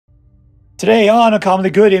Today on Uncommonly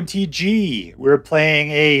Good MTG, we're playing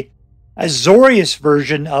a AZORIUS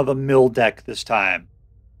version of a mill deck this time.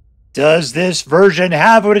 Does this version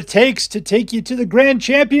have what it takes to take you to the Grand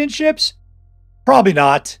Championships? Probably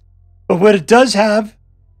not. But what it does have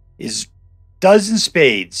is dozen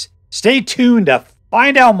spades. Stay tuned to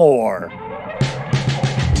find out more.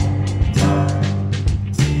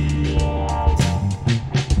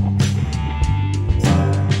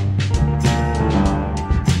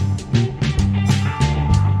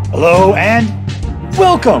 Hello and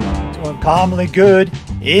welcome to Uncommonly Good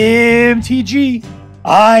MTG.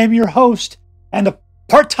 I'm your host and a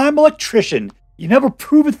part-time electrician. You never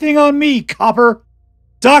prove a thing on me, copper.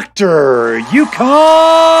 Dr.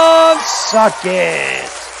 Yukon Suckett.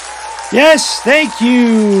 Yes, thank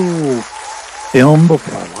you. Film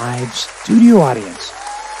before a live studio audience.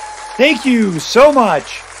 Thank you so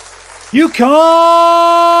much.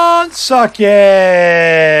 Yukon Suckett.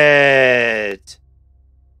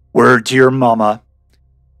 Word to your mama.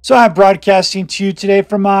 So I'm broadcasting to you today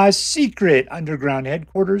from my secret underground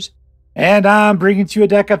headquarters, and I'm bringing to you a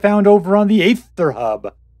deck I found over on the Aether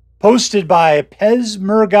Hub, posted by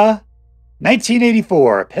Pesmerga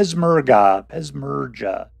 1984,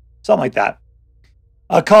 Pesmerga, something like that,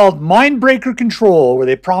 called Mindbreaker Control, where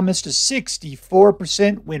they promised a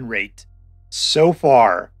 64% win rate so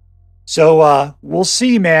far. So we'll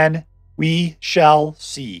see, man. We shall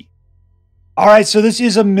see. All right, so this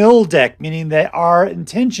is a mill deck, meaning that our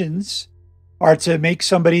intentions are to make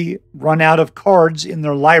somebody run out of cards in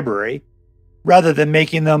their library rather than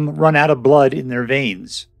making them run out of blood in their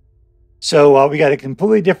veins. So we got a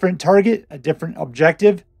completely different target, a different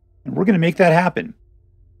objective, and we're going to make that happen.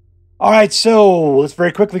 All right, so let's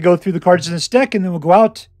very quickly go through the cards in this deck, and then we'll go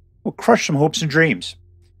out, we'll crush some hopes and dreams.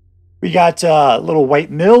 We got a little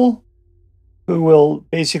white mill, who will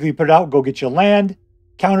basically put it out, go get you a land,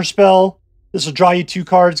 counterspell. This will draw you 2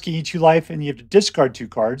 cards, gain you 2 life, and you have to discard 2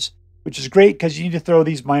 cards, which is great because you need to throw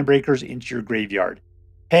these Mindbreakers into your graveyard.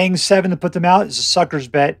 Paying 7 to put them out is a sucker's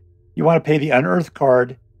bet. You want to pay the Unearth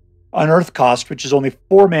card, Unearth cost, which is only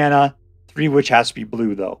 4 mana, 3 of which has to be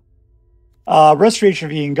blue, though.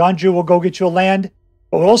 Restoration of Eiganjo will go get you a land,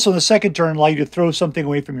 but will also in the second turn allow you to throw something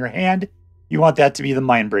away from your hand. You want that to be the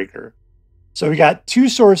Mindbreaker. So we got 2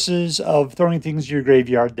 sources of throwing things to your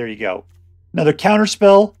graveyard. There you go. Another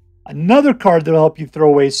counterspell. Another card that will help you throw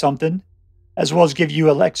away something, as well as give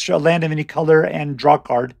you an extra land of any color and draw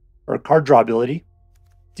card, or a card draw ability.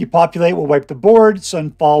 Depopulate will wipe the board.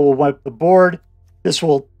 Sunfall will wipe the board. This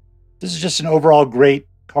is just an overall great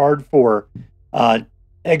card for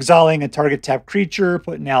exiling a target tap creature,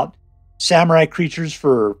 putting out samurai creatures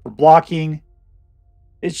for blocking.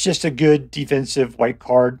 It's just a good defensive white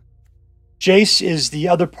card. Jace is the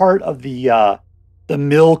other part of the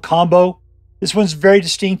mill combo. This one's very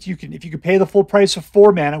distinct. If you can pay the full price of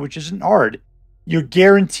 4 mana, which isn't hard, you're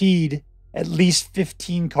guaranteed at least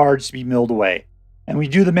 15 cards to be milled away. And we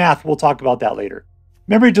do the math. We'll talk about that later.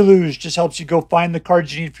 Memory Deluge just helps you go find the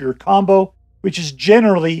cards you need for your combo, which is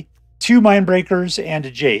generally 2 Mindbreakers and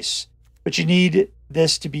a Jace. But you need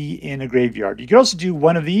this to be in a graveyard. You can also do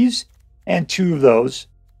 1 of these and 2 of those,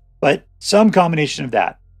 but some combination of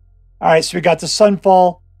that. All right, so we got the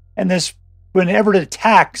Sunfall, and this, whenever it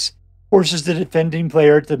attacks, forces the defending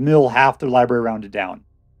player to mill half their library rounded down,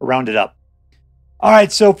 or rounded up. All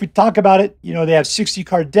right, so if we talk about it, you know, they have 60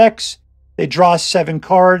 card decks. They draw 7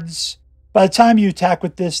 cards. By the time you attack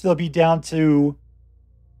with this, they'll be down to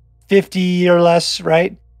 50 or less,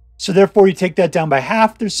 right? So therefore, you take that down by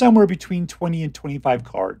half. There's somewhere between 20 and 25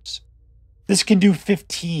 cards. This can do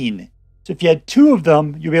 15. So if you had 2 of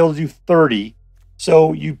them, you'll be able to do 30.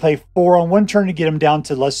 So you play 4 on one turn to get them down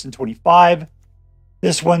to less than 25.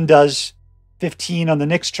 This one does 15 on the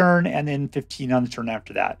next turn and then 15 on the turn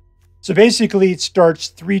after that. So basically, it starts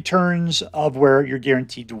 3 turns of where you're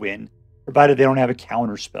guaranteed to win, provided they don't have a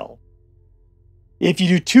counter spell. If you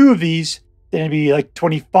do 2 of these, then it'd be like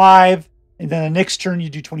 25. And then the next turn you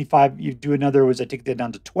do 25. You do another, I take that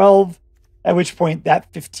down to 12. At which point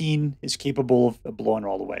that 15 is capable of blowing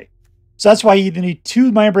all the way. So that's why you either need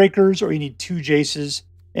 2 Mindbreakers or you need 2 Jaces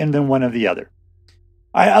and then 1 of the other.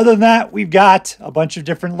 All right, other than that, we've got a bunch of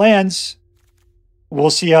different lands. We'll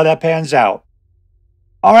see how that pans out.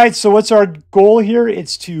 All right, so what's our goal here?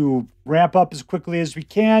 It's to ramp up as quickly as we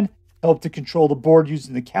can, help to control the board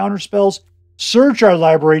using the counter spells, search our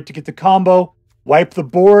library to get the combo, wipe the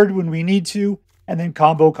board when we need to, and then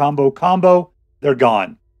combo, combo, combo. They're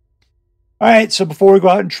gone. All right, so before we go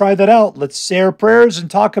out and try that out, let's say our prayers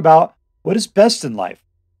and talk about what is best in life.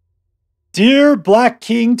 Dear Black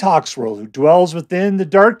King Toxworld, who dwells within the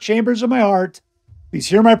dark chambers of my heart, please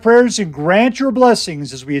hear my prayers and grant your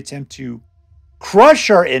blessings as we attempt to crush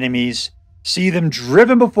our enemies, see them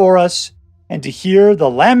driven before us, and to hear the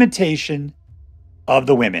lamentation of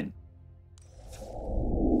the women.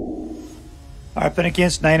 Up and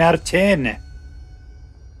against 9 out of 10.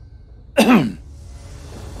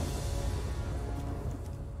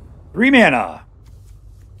 3 mana.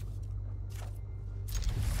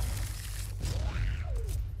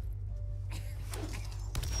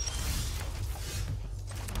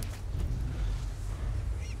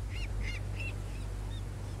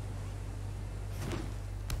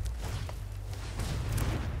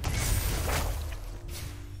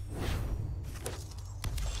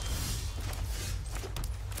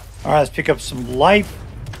 All right, let's pick up some life.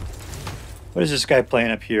 What is this guy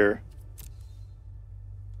playing up here?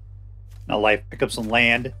 Not life. Pick up some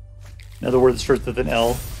land. Another word that starts with an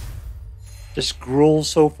L. Just gruel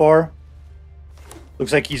so far.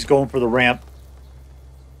 Looks like he's going for the ramp.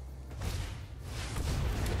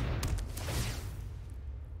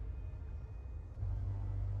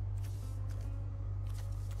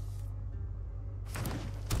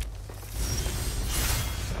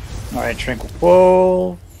 All right, Tranquil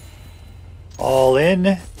Cove. All in.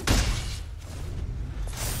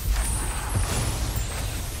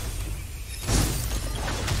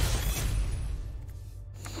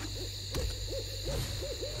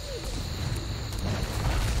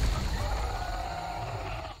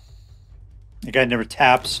 The guy never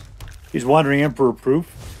taps. He's Wandering Emperor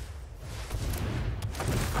proof.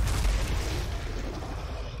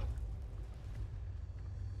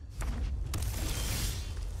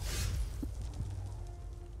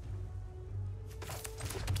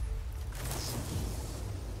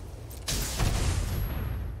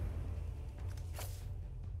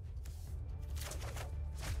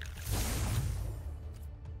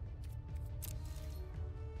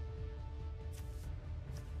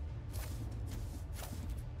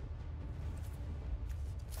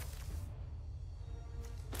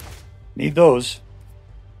 Need those.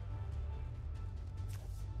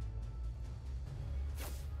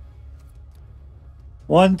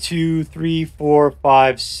 One, two, three, 4,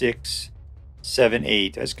 5, 6, 7,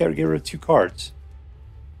 8. I just gotta get rid of 2 cards.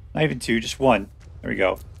 Not even 2, just 1. There we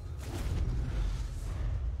go.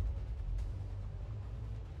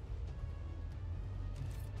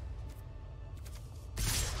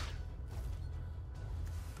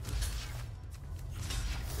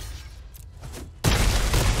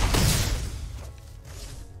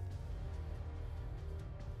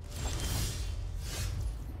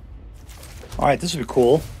 All right, this would be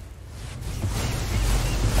cool.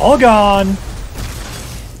 All gone.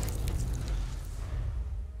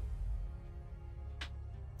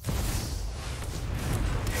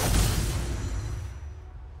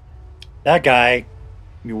 That guy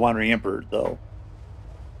can be Wandering Emperor, though.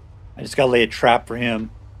 I just gotta lay a trap for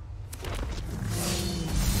him.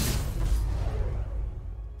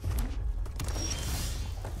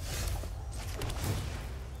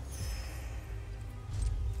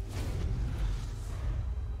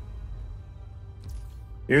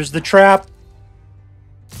 Here's the trap.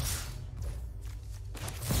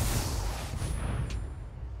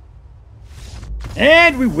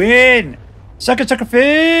 And we win. Sucker, sucker,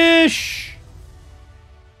 fish.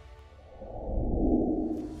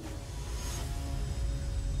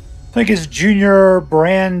 I think it's Junior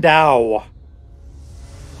Brandao.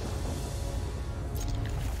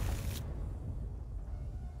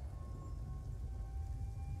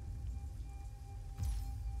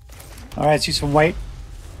 All right, see some white.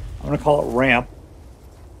 I'm going to call it ramp.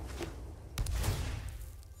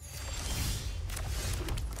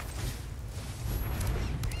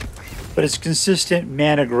 But it's consistent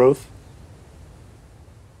mana growth.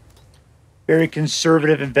 Very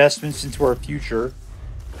conservative investments into our future.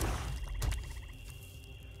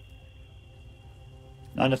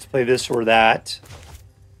 Not enough to play this or that.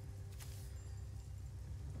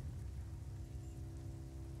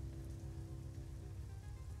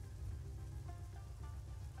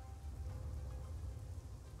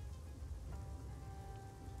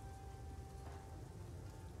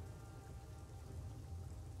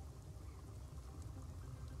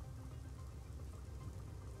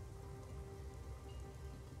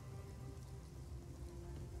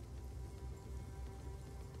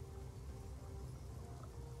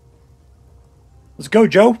 Let's go,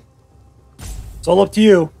 Joe. It's all up to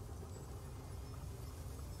you.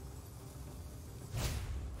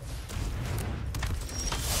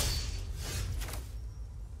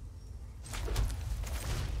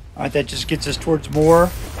 All right, that just gets us towards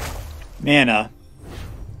more mana.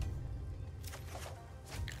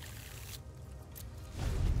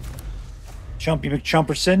 Chumpy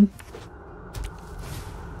McChumperson.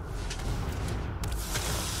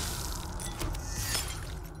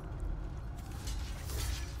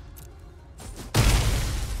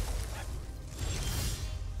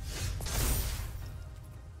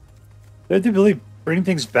 Do I have the ability to bring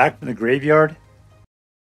things back from the graveyard?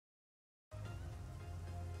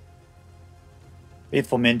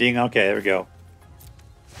 Faithful Mending. Okay, there we go.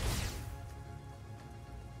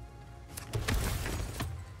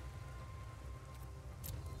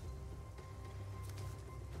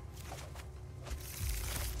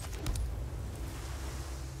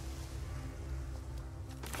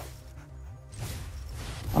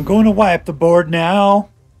 I'm going to wipe the board now.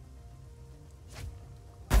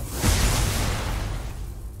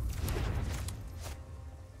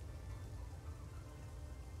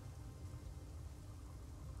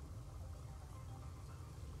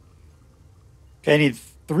 Okay, I need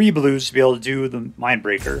 3 blues to be able to do the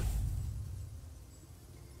Mindbreaker.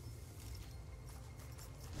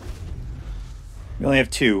 We only have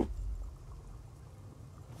 2.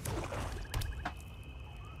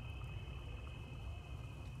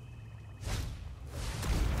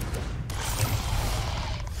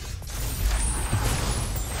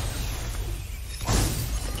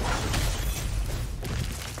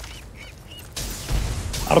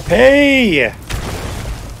 Auto pay!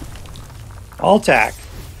 All attack.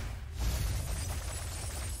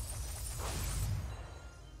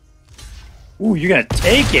 Ooh, you're gonna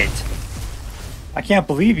take it! I can't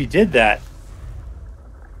believe you did that.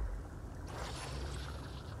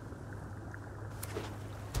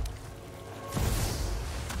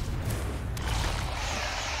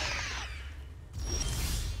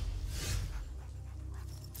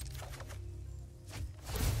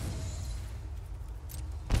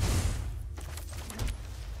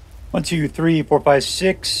 One, two, three, four, five,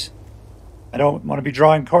 six. I don't want to be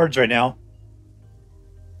drawing cards right now.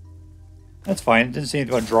 That's fine. It didn't say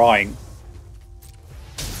anything about drawing.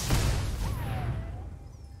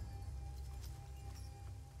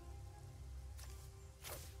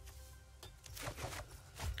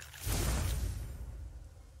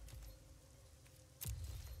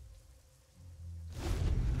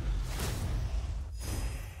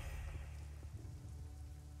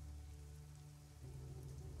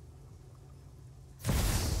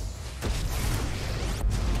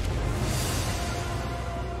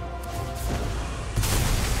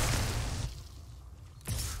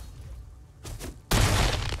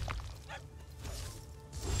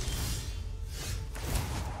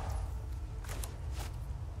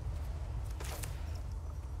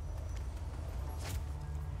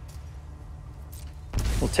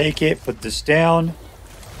 We'll take it, put this down,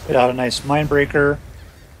 put out a nice Mindbreaker.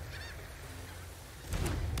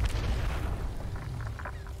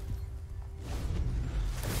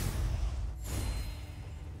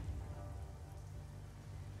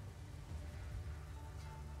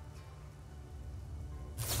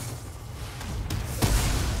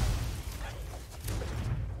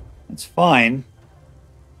 That's fine.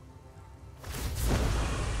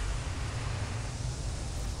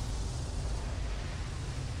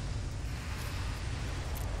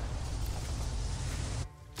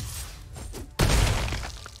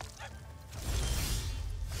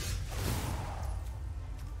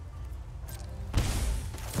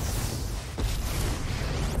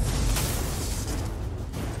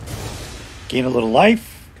 Gain a little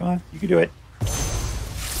life. Come on, you can do it.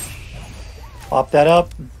 Pop that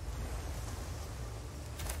up.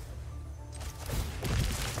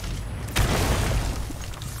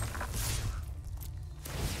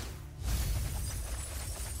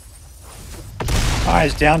 Alright,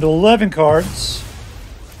 it's down to 11 cards.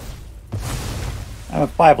 I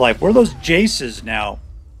have 5 life. Where are those Jaces now?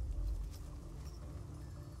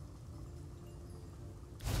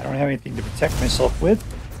 I don't have anything to protect myself with.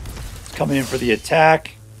 Coming in for the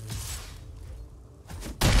attack.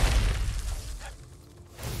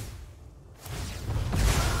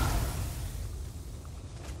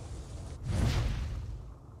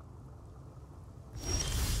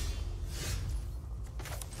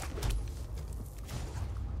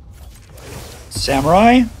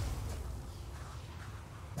 Samurai.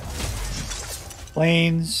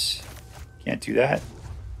 Planes. Can't do that.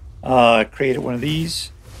 Create one of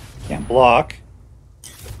these. Can't block.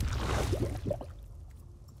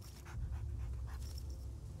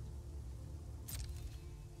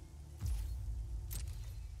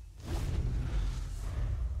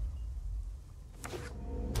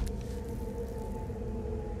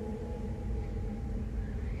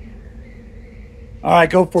 All right,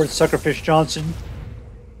 go for it, Suckerfish Johnson.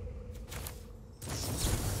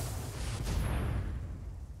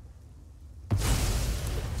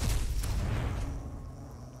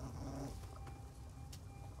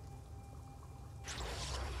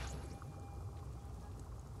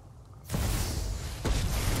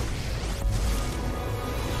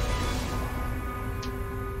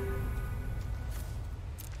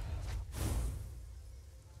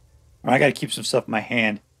 I gotta keep some stuff in my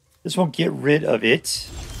hand. This won't get rid of it.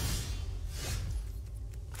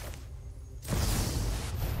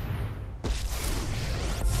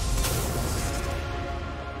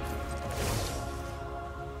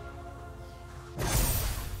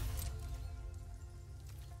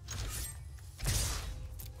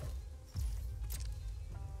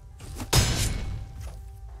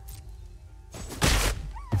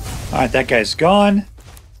 Alright, that guy's gone.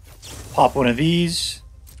 Pop one of these,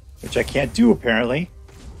 which I can't do apparently,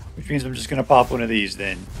 which means I'm just going to pop one of these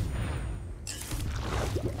then.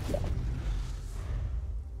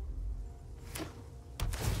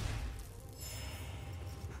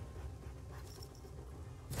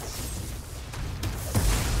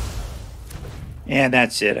 And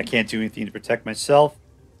that's it. I can't do anything to protect myself.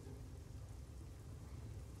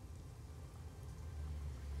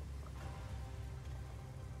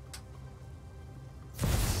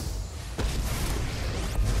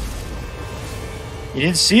 You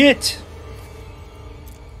didn't see it?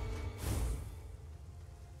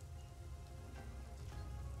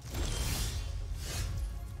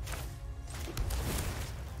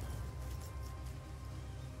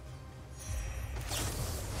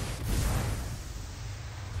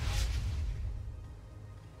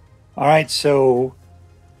 All right, so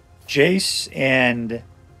Jace and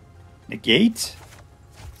Negate.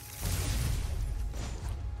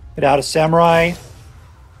 Get out a samurai.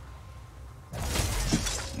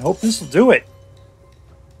 I hope this will do it.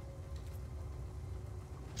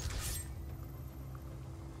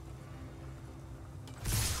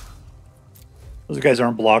 Those guys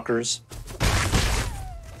aren't blockers.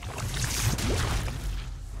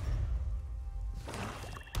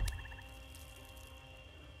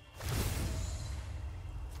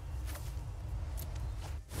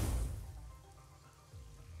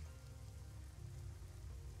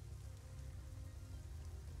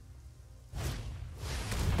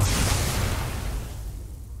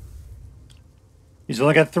 He's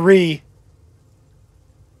only got 3.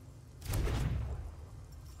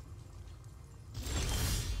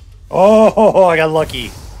 Oh, I got lucky.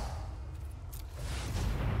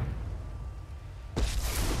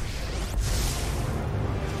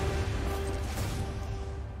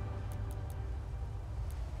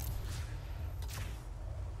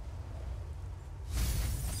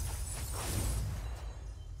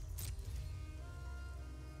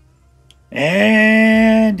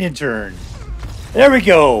 And in turn. There we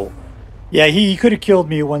go. Yeah, he could have killed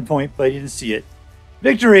me at one point, but he didn't see it.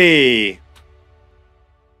 Victory!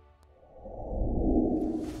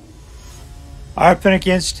 Our opponent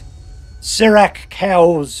against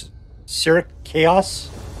SericKaoz. SericKaoz?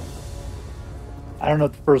 I don't know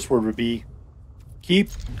what the first word would be. Keep.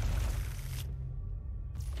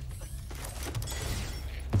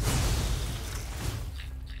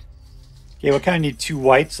 Okay, we kind of need 2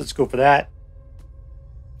 whites. Let's go for that.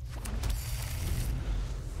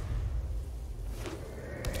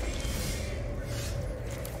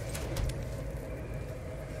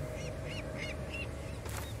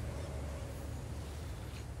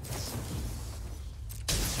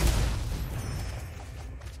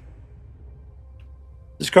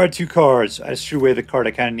 Discard 2 cards. I just threw away the card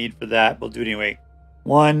I kind of need for that. We'll do it anyway.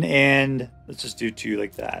 1 and let's just do 2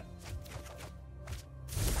 like that.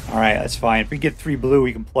 Alright, that's fine. If we get 3 blue,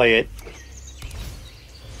 we can play it.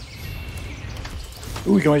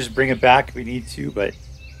 Ooh, we can always just bring it back if we need to, but...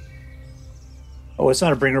 Oh, it's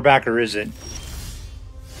not a bringer back, or is it?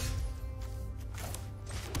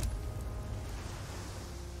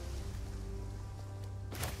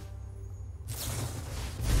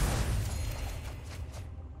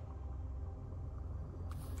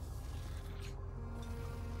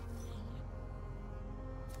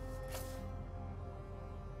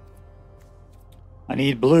 I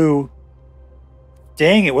need blue.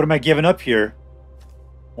 Dang it, what am I giving up here?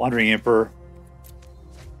 Wandering Emperor.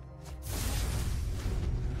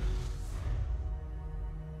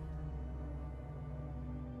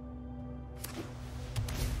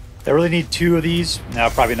 Do I really need 2 of these? No,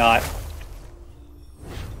 probably not.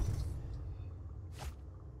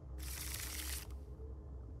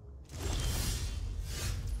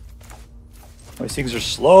 These things are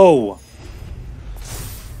slow.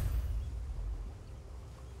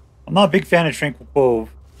 I'm not a big fan of Tranquil Cove.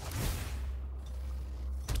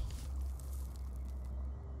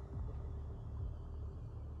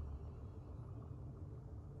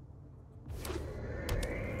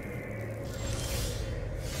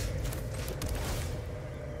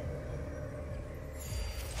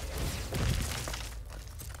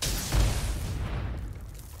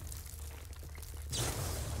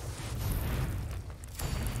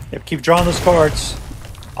 Yep, keep drawing those cards.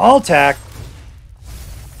 I'll attack.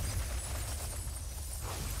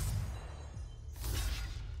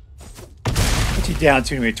 What's he down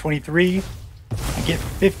to anyway? 23. I get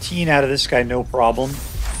 15 out of this guy, no problem.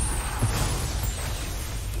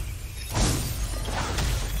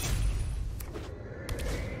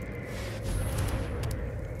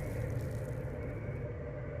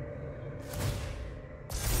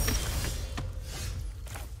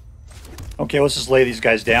 Okay, let's just lay these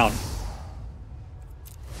guys down.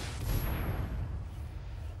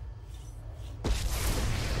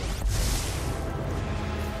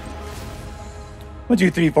 One, two,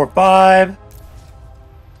 three, four, five.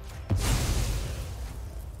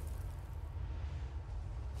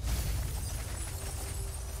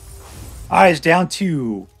 Eyes down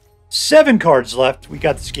to 7 cards left. We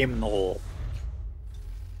got this game in the hole.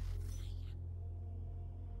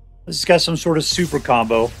 This has got some sort of super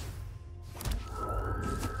combo.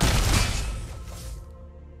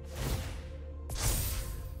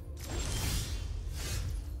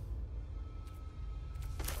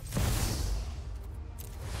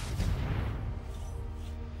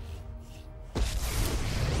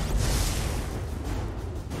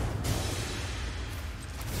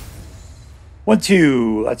 One,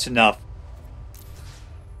 two. That's enough.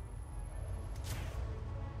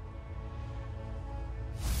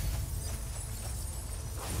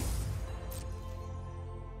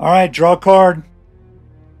 All right, draw a card.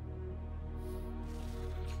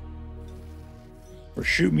 Or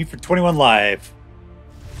shoot me for 21 live.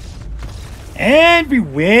 And we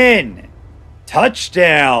win.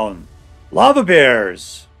 Touchdown. Lava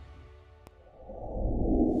Bears.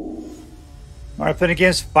 All right, playing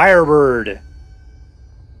against Firebird.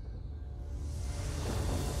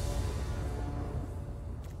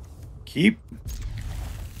 Keep.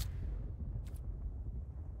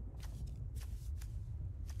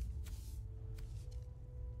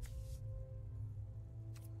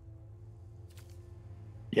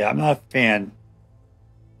 Yeah, I'm not a fan.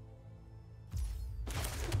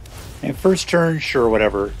 And first turn, sure,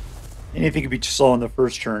 whatever. Anything could be slow on the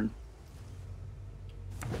first turn.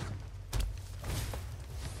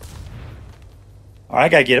 All right, I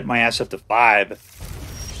gotta get my ass up to 5.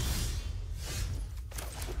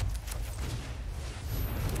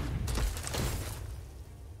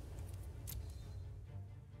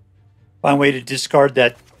 Find a way to discard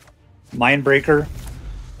that Mindbreaker.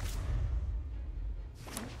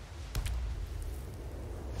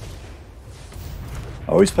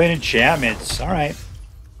 Always playing enchantments. All right.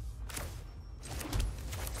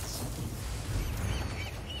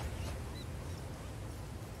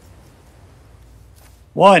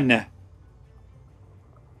 One.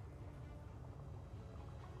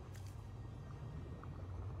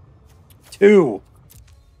 Two.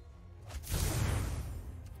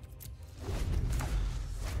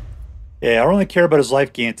 Yeah, I don't really care about his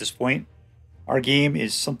life gain at this point. Our game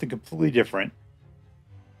is something completely different.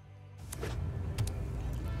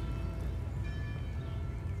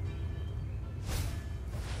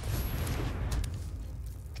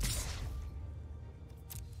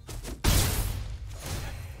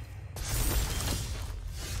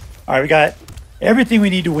 All right, we got everything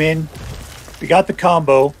we need to win. We got the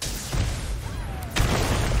combo.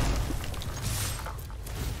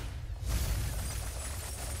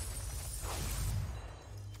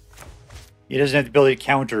 He doesn't have the ability to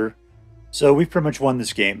counter. So we've pretty much won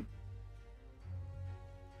this game.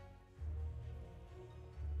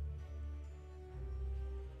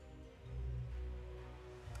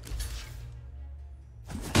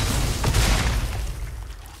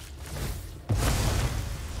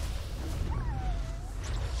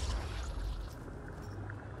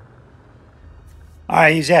 All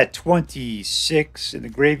right, he's at 26 in the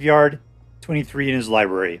graveyard, 23 in his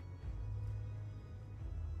library.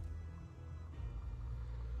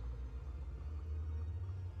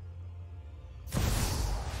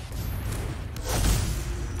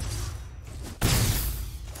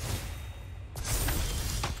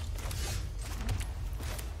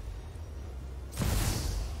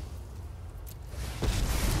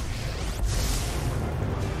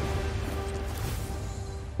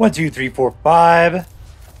 One, two, three, four, five.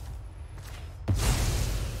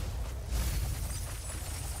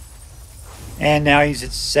 And now he's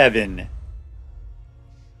at 7.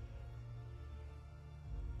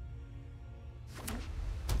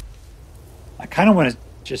 I kind of want to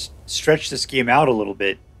just stretch this game out a little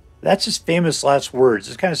bit. That's just famous last words.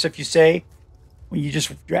 It's kind of stuff you say when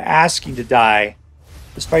you're asking to die,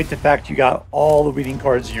 despite the fact you got all the winning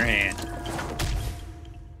cards in your hand.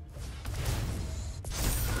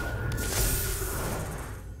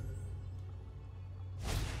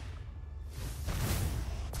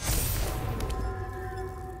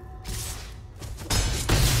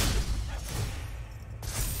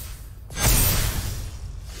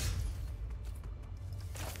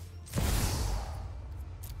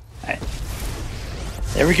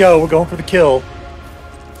 There we go. We're going for the kill.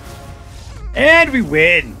 And we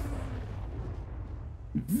win.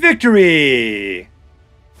 Victory.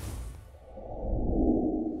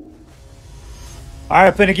 All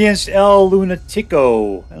right, playing against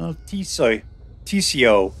ElLunatico.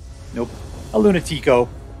 TCO. Nope. ElLunatico.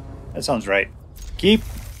 That sounds right. Keep.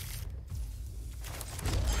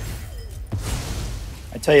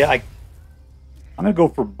 I tell you, I'm going to go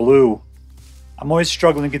for blue. I'm always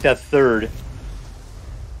struggling to get that third.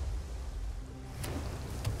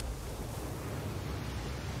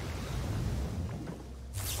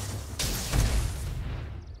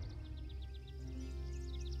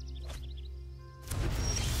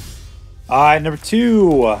 All right, number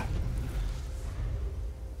 2.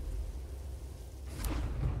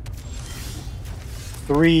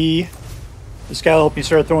 Three. This guy will help you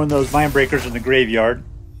start throwing those Mindbreakers in the graveyard.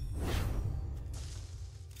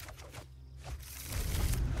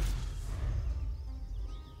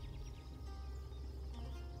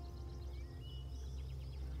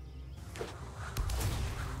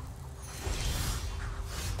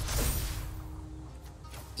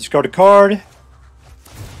 Discard a card.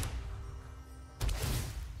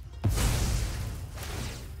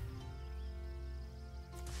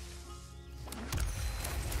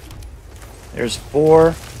 There's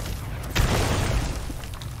 4.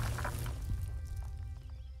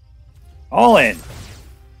 All in.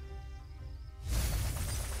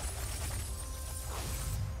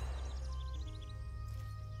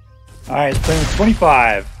 All right, it's playing with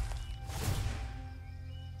 25.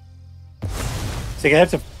 So I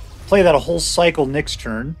have to play that a whole cycle next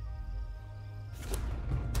turn.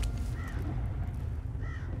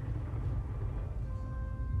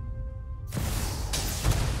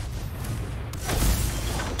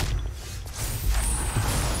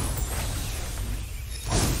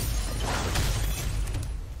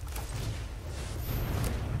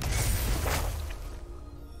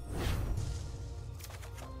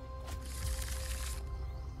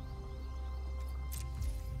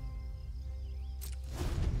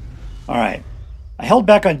 All right. I held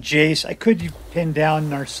back on Jace. I could pin down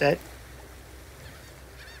Narset.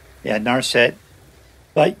 Yeah, Narset.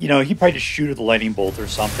 But, you know, he probably just shoot with a lightning bolt or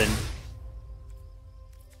something.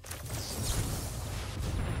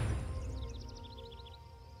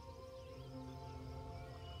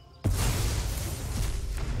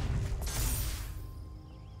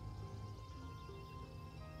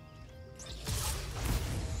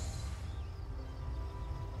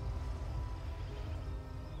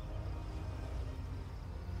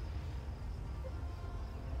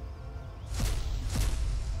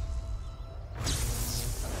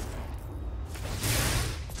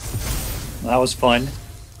 That was fun.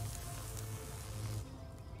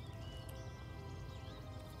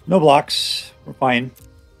 No blocks. We're fine.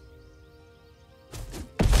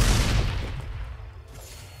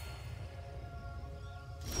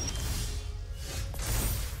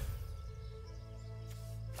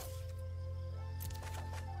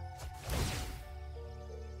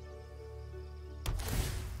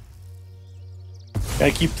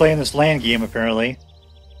 Gotta keep playing this land game, apparently.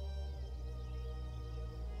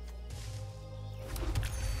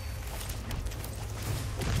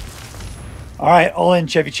 All right, all in,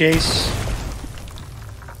 Chevy Chase.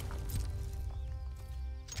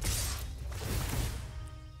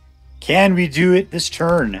 Can we do it this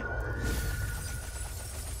turn?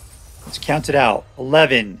 Let's count it out.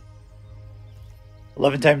 11.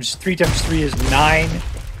 11 times 3 times 3 is 9.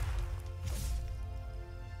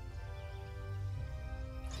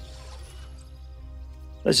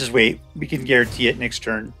 Let's just wait. We can guarantee it next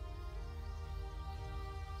turn.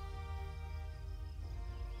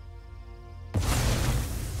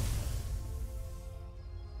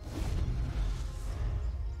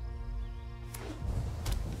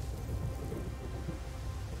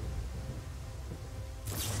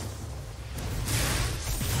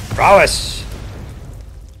 Prowess.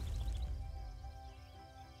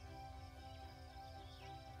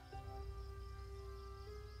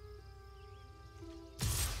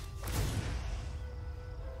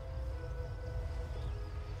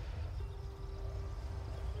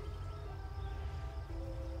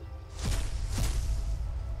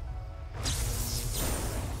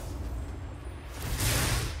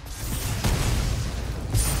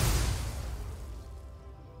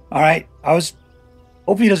 All right,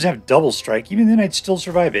 hopefully he doesn't have double strike. Even then, I'd still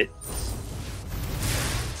survive it.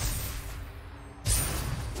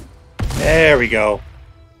 There we go.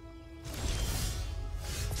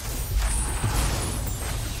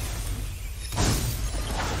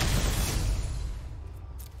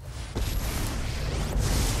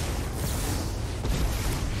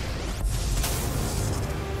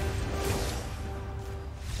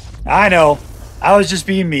 I know. I was just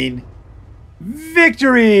being mean. Victory!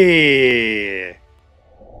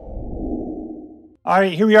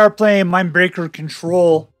 Alright, here we are playing Mindbreaker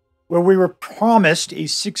Control, where we were promised a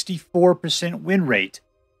 64% win rate.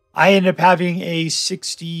 I ended up having a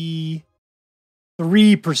 63%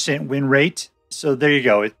 win rate. So there you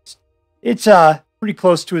go. It's pretty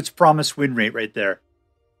close to its promised win rate right there.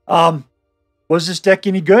 Was this deck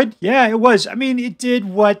any good? Yeah, it was. I mean, it did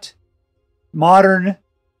what modern,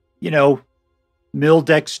 mill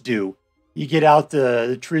decks do. You get out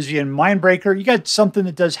the Terisian Mindbreaker. You got something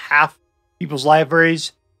that does half people's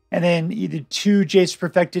libraries, and then either 2 Jace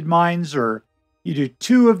Perfected Minds, or you do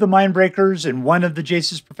 2 of the Mindbreakers and 1 of the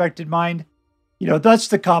Jace's Perfected Mind. That's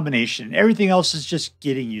the combination. Everything else is just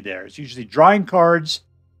getting you there. It's usually drawing cards,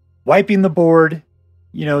 wiping the board,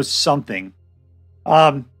 something.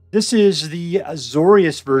 This is the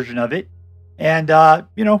AZORIUS version of it. And,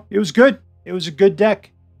 it was good. It was a good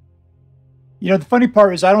deck. The funny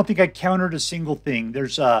part is I don't think I countered a single thing.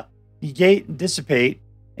 There's Negate and Dissipate.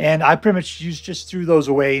 And I pretty much just threw those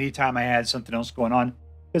away anytime I had something else going on.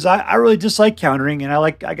 Because I really dislike countering, and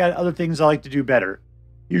I got other things I like to do better.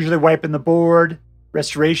 Usually wiping the board,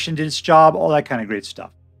 Restoration did its job, all that kind of great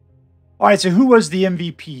stuff. All right, so who was the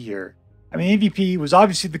MVP here? I mean, MVP was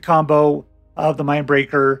obviously the combo of the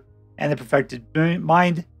Mindbreaker and the Perfected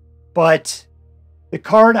Mind, but the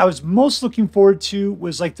card I was most looking forward to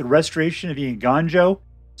was like the Restoration of Eiganjo,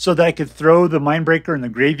 so that I could throw the Mindbreaker in the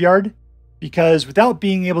graveyard, because without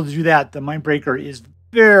being able to do that, the Mindbreaker is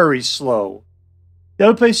very slow. The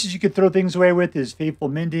other places you could throw things away with is Faithful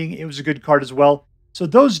Mending. It was a good card as well. So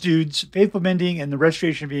those dudes, Faithful Mending and the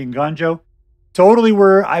Restoration of Eiganjo, totally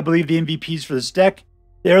were, I believe, the MVPs for this deck.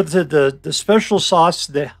 They're the special sauce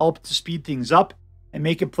that helped to speed things up and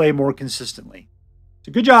make it play more consistently.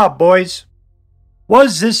 So good job, boys.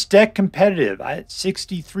 Was this deck competitive? At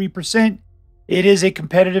 63%, it is a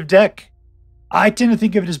competitive deck. I tend to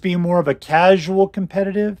think of it as being more of a casual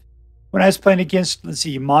competitive. When I was playing against, let's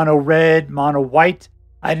see, mono red, mono white,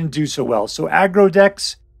 I didn't do so well. So aggro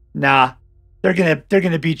decks, nah, they're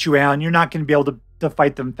gonna beat you out, and you're not gonna be able to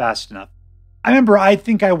fight them fast enough. I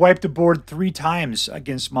think I wiped the board 3 times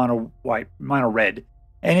against mono red,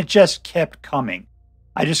 and it just kept coming.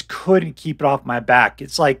 I just couldn't keep it off my back.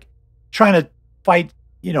 It's like trying to fight,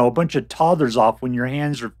 a bunch of toddlers off when your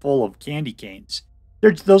hands are full of candy canes.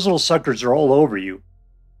 Those little suckers are all over you.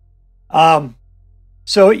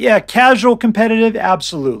 So yeah, casual competitive,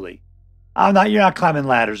 absolutely. You're not climbing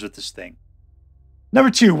ladders with this thing.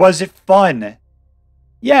 Number 2, was it fun?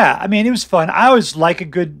 Yeah, I mean, it was fun. I always like a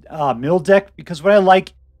good mill deck, because what I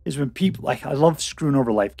like is when people, I love screwing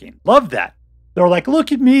over life gain. Love that. They're like,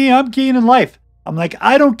 look at me, I'm gaining life. I'm like,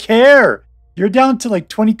 I don't care. You're down to like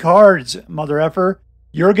 20 cards, mother effer.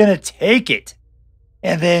 You're going to take it.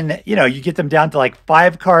 And then, you get them down to like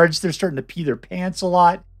 5 cards. They're starting to pee their pants a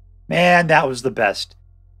lot. Man, that was the best.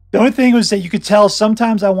 The only thing was that you could tell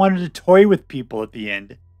sometimes I wanted to toy with people at the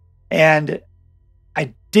end. And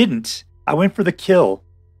I didn't. I went for the kill.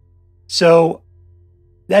 So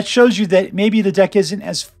that shows you that maybe the deck isn't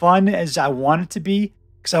as fun as I want it to be,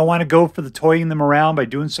 because I want to go for the toying them around by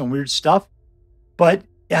doing some weird stuff. But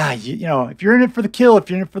yeah, if you're in it for the kill, if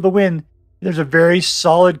you're in it for the win, there's a very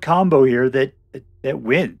solid combo here that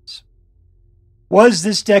wins. Was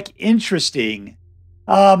this deck interesting?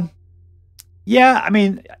 Yeah, I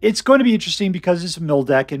mean, it's going to be interesting because it's a mill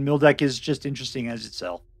deck, and mill deck is just interesting as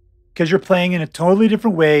itself, because you're playing in a totally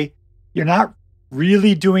different way. You're not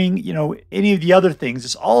really doing, any of the other things.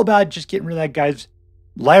 It's all about just getting rid of that guy's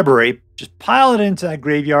library. Just pile it into that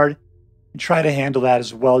graveyard and try to handle that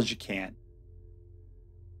as well as you can.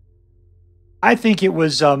 I think it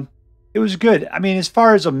was good. I mean, as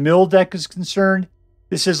far as a mill deck is concerned,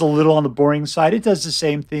 this is a little on the boring side. It does the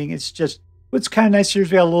same thing. It's just, what's kind of nice here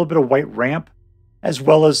is we got a little bit of white ramp, as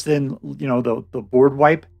well as then, the board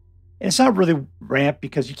wipe. And it's not really ramp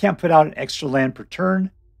because you can't put out an extra land per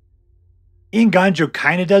turn. Eiganjo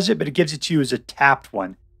kind of does it, but it gives it to you as a tapped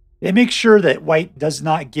one. They make sure that white does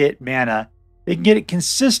not get mana. They can get it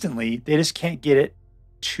consistently. They just can't get it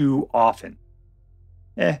too often.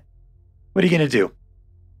 What are you going to do?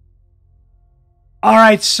 All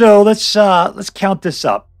right, so let's count this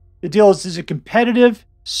up. The deal is it competitive?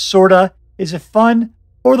 Sorta. Is it fun?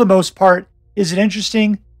 For the most part. Is it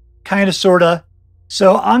interesting? Kind of, sorta.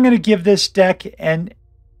 So I'm going to give this deck an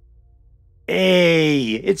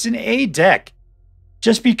A. It's an A deck.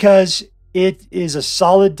 Just because it is a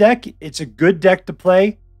solid deck. It's a good deck to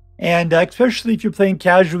play. And especially if you're playing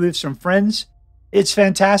casually with some friends, it's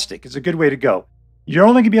fantastic. It's a good way to go. You're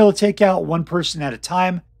only going to be able to take out one person at a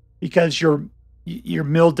time, because your your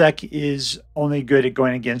mill deck is only good at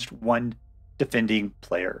going against one defending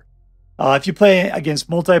player. If you play against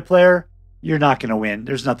multiplayer, you're not going to win.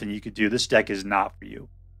 There's nothing you could do. This deck is not for you.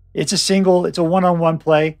 It's a one-on-one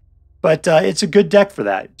play, but it's a good deck for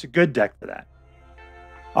that. It's a good deck for that.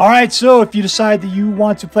 All right, so if you decide that you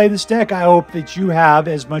want to play this deck, I hope that you have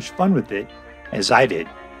as much fun with it as I did.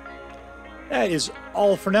 That is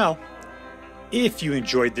all for now. If you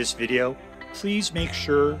enjoyed this video, please make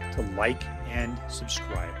sure to like and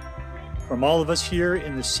subscribe. From all of us here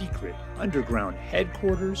in the secret underground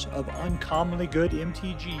headquarters of Uncommonly Good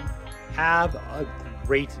MTG, have a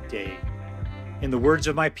great day. In the words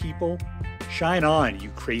of my people, shine on, you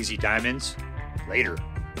crazy diamonds. Later.